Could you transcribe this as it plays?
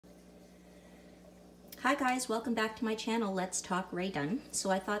Hi guys, welcome back to my channel, Let's Talk Rae Dunn. So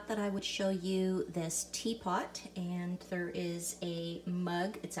I thought that I would show you this teapot, and there is a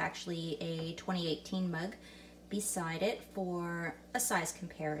mug. It's actually a 2018 mug beside it for a size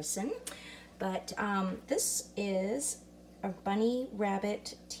comparison. But this is a bunny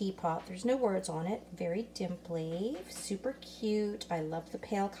rabbit teapot. There's no words on it. Very dimply, super cute. I love the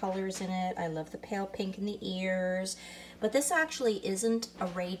pale colors in it. I love the pale pink in the ears. But this actually isn't a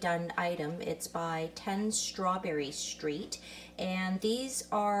Rae Dunn item. It's by 10 Strawberry Street. And these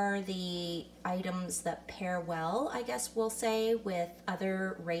are the items that pair well, I guess we'll say, with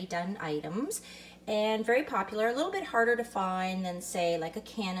other Rae Dunn items. And very popular, a little bit harder to find than, say, like a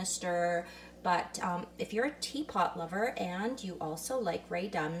canister. But if you're a teapot lover and you also like Rae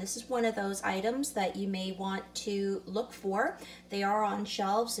Dunn, this is one of those items that you may want to look for. They are on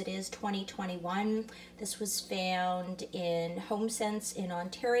shelves. It is 2021. This was found in HomeSense in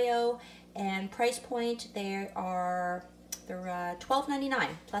Ontario, and price point they're $12.99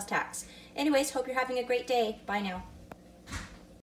 plus tax. Anyways, hope you're having a great day. Bye now.